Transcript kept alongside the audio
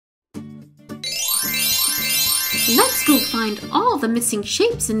Let's go find all the missing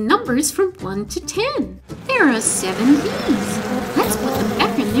shapes and numbers from 1 to 10. There are 7 bees. Let's put them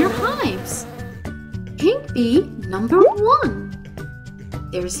back in their hives. Pink bee, number 1.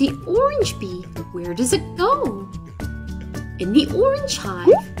 There's the orange bee. Where does it go? In the orange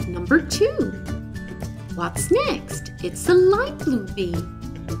hive, number 2. What's next? It's the light blue bee.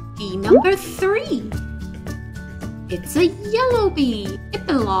 Bee number 3. It's a yellow bee. It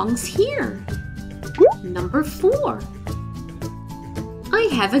belongs here. Number 4. I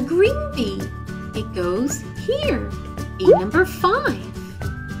have a green bee. It goes here. Bee number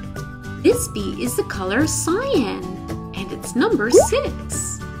 5. This bee is the color cyan, and it's number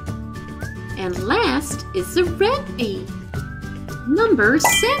 6. And last is the red bee, number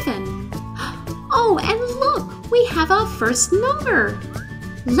 7. Oh, and look, we have our first number.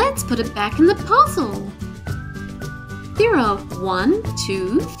 Let's put it back in the puzzle. There are 1,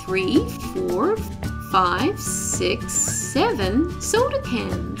 2, 3, 4, 5, 6, 7 soda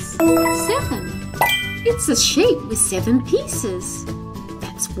cans. 7. It's a shape with 7 pieces.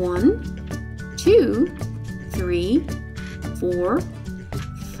 That's 1, 2, 3, 4,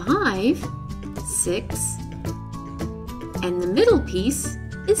 5, 6, and the middle piece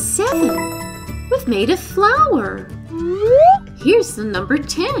is 7. We've made a flower. Here's the number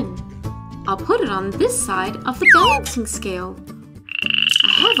 10. I'll put it on this side of the balancing scale.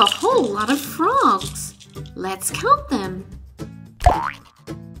 I have a whole lot of frogs. Let's count them.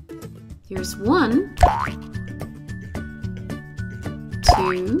 Here's 1,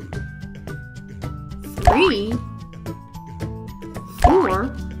 2, 3,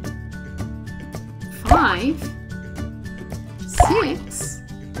 4, 5, 6,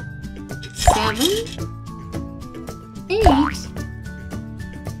 7, 8,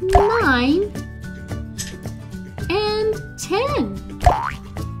 9, and 10.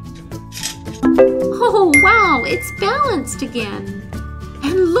 Oh, wow, it's balanced again.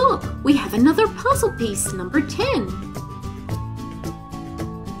 And look, we have another puzzle piece, number 10.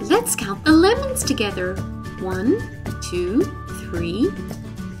 Let's count the lemons together. 1, 2, 3,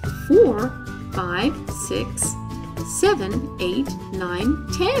 4, 5, 6, 7, 8, 9,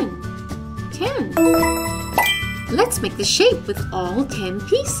 10. 10. Let's make the shape with all 10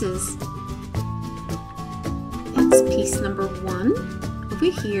 pieces. That's piece number 1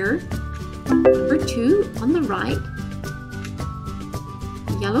 over here, number 2 on the right,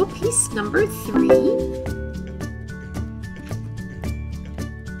 yellow piece number 3,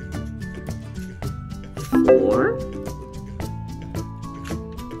 four,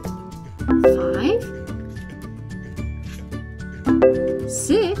 5,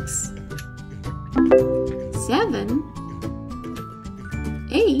 6, 7,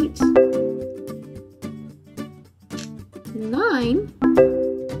 8, 9,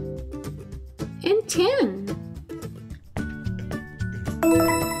 and 10.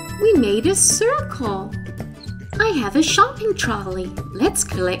 We made a circle. I have a shopping trolley. The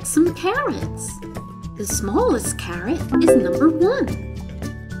collect some carrots. The smallest carrot is number 1.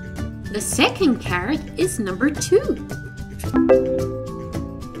 The second carrot is number 2.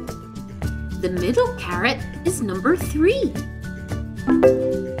 The middle carrot is number 3.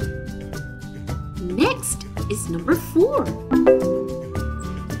 Next is number 4.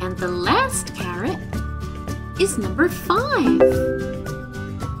 And the last carrot is number 5.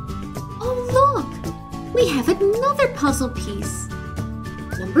 Oh, look! We have another puzzle piece.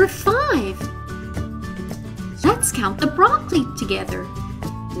 Number 5. Let's count the broccoli together.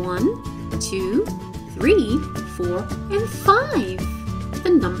 1, 2, 3, 4, and 5. The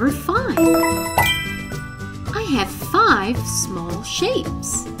number 5. I have 5 small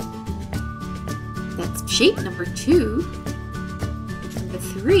shapes. That's shape number 2, number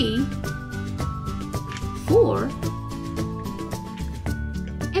 3, 4,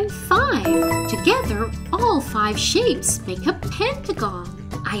 and 5. Together, all 5 shapes make a pentagon.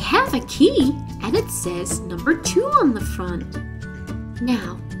 I have a key and it says number 2 on the front.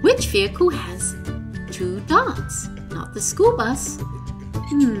 Now, which vehicle has 2 dots? Not the school bus.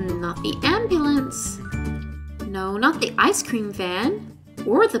 Not the ambulance. No, not the ice cream van,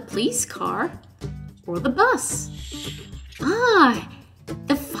 or the police car, or the bus. Ah,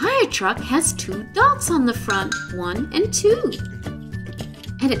 the fire truck has 2 dots on the front, 1 and 2.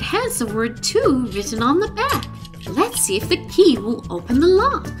 And it has the word 2 written on the back. Let's see if the key will open the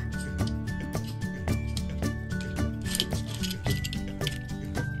lock.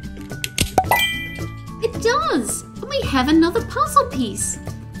 It does! And we have another puzzle piece,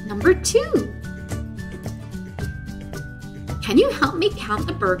 number 2. Can you help me count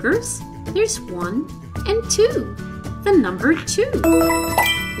the burgers? There's 1 and 2. The number 2.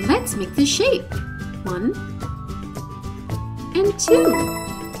 Let's make the shape. 1, and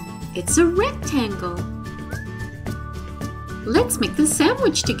 2. It's a rectangle. Let's make the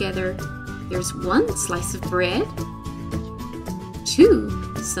sandwich together. There's 1 slice of bread,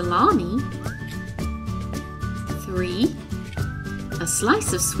 2 salami, 3 a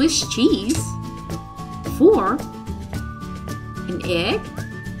slice of Swiss cheese, 4 an egg,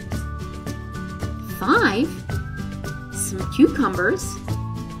 5 some cucumbers,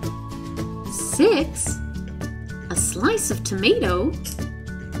 6 a slice of tomato,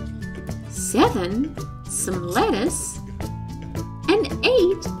 7 some lettuce, and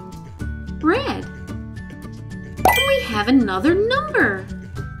 8 bread. And we have another number.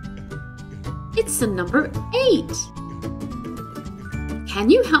 It's the number 8. Can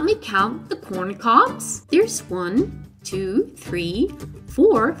you help me count the corn cobs? There's 1, 2, 3,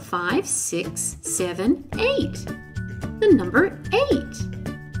 4, 5, 6, 7, 8. The number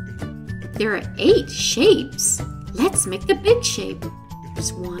 8. There are 8 shapes. Let's make the big shape.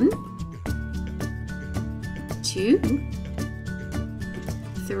 There's 1, 2,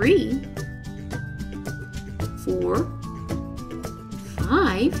 3, 4,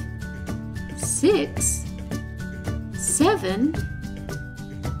 5, 6, 7,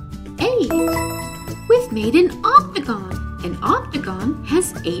 8. We've made an octagon. An octagon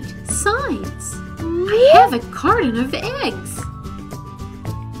has 8 sides. I have a carton of eggs.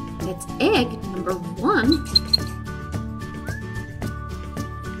 That's egg number 1.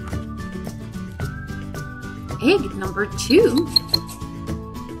 Egg number 2.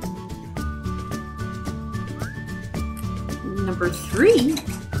 Number 3.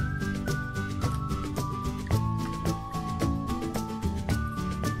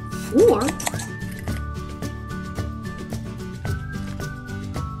 4.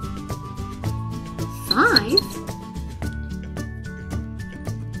 5.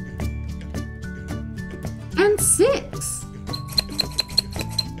 And 6.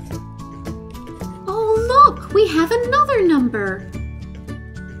 Oh, look, we have another number.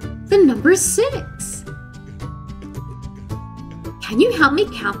 The number 6. Can you help me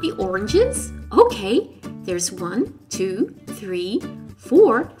count the oranges? Okay, there's 1, 2, 3,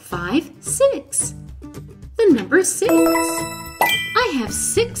 4, 5, 6. The number 6. I have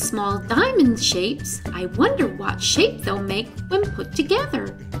 6 small diamond shapes. I wonder what shape they'll make when put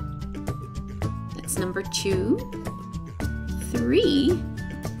together. That's number 2, 3,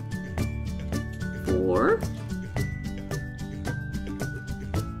 4,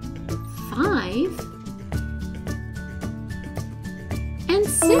 5, and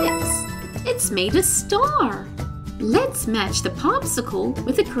 6. It's made a star. Let's match the popsicle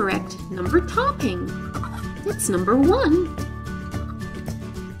with the correct number topping. That's number 1.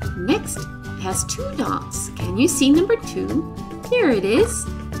 Next, it has 2 dots. Can you see number 2? There it is,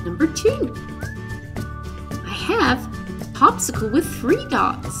 number 2. I have a popsicle with 3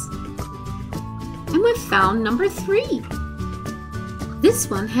 dots. And we've found number 3. This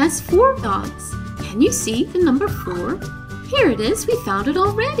one has 4 dots. Can you see the number 4? Here it is, we found it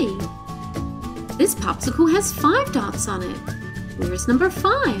already. This popsicle has 5 dots on it. Where's number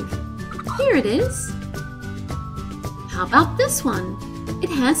 5? Here it is. How about this one? It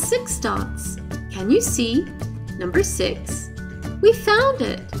has 6 dots. Can you see number 6? We found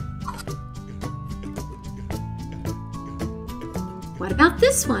it. What about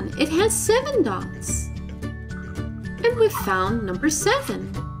this one? It has 7 dots. And we found number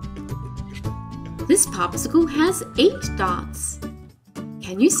 7. This popsicle has 8 dots.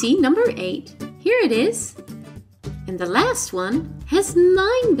 Can you see number 8? Here it is. And the last one has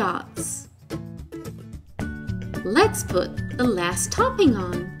 9 dots. Let's put the last topping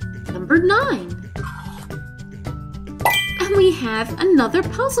on, number 9. And we have another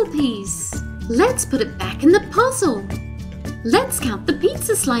puzzle piece. Let's put it back in the puzzle. Let's count the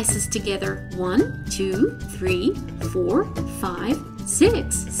pizza slices together. 1, 2, 3, 4, 5,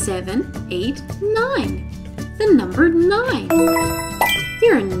 6, 7, 8, 9. The number 9.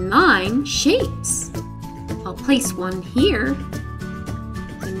 There are 9 shapes. I'll place one here,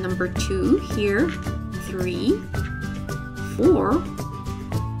 the number 2 here, 3, 4,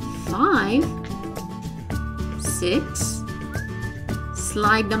 5, 6,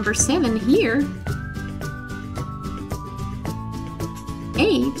 slide number 7 here,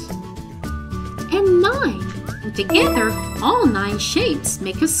 8, and 9. And together, all 9 shapes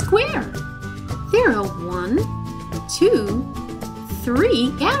make a square. There are 1, 2,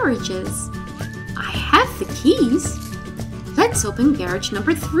 3 garages. I have the keys. Let's open garage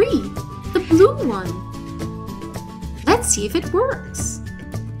number 3, the blue one. Let's see if it works.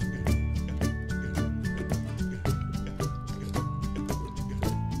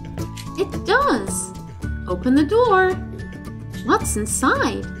 It does. Open the door. What's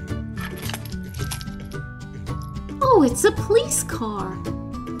inside? Oh, it's a police car.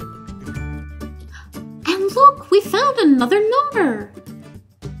 And look, we found another number.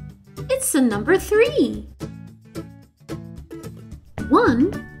 It's the number 3.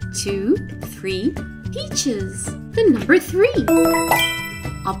 1, 2, 3 peaches. The number 3.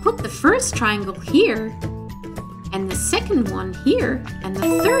 I'll put the first triangle here, and the second one here, and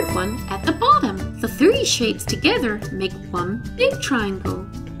the third one at the bottom. The 3 shapes together make one big triangle.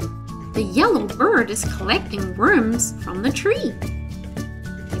 The yellow bird is collecting worms from the tree.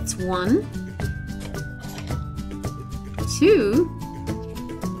 It's 1, 2,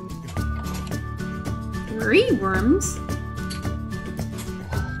 3 worms,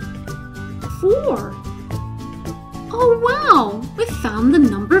 4. Oh wow! We found the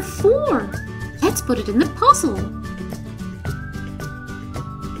number 4. Let's put it in the puzzle.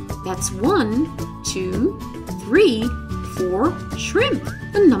 That's 1, 2, 3, 4 shrimp.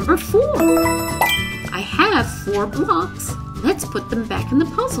 The number 4. I have 4 blocks. Let's put them back in the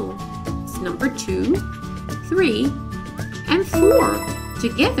puzzle. It's number 2, 3, and 4.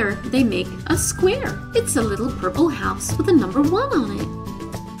 Together they make a square. It's a little purple house with a number 1 on it.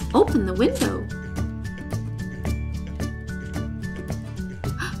 Open the window.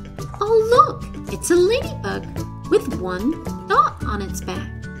 Oh look, it's a ladybug with 1 dot on its back.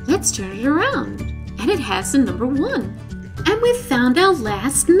 Let's turn it around, and it has the number 1. And we found our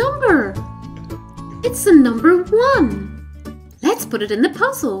last number. It's the number 1. Let's put it in the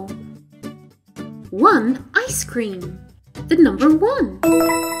puzzle. 1 ice cream. The number 1.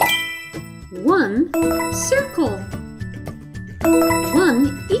 1 circle.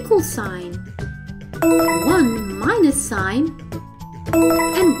 1 equal sign. 1 minus sign.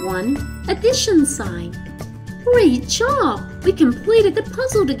 And 1 addition sign. Great job! We completed the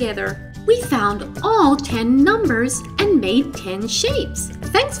puzzle together. We found all 10 numbers and made 10 shapes.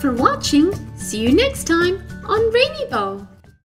 Thanks for watching. See you next time on Rainy Bow.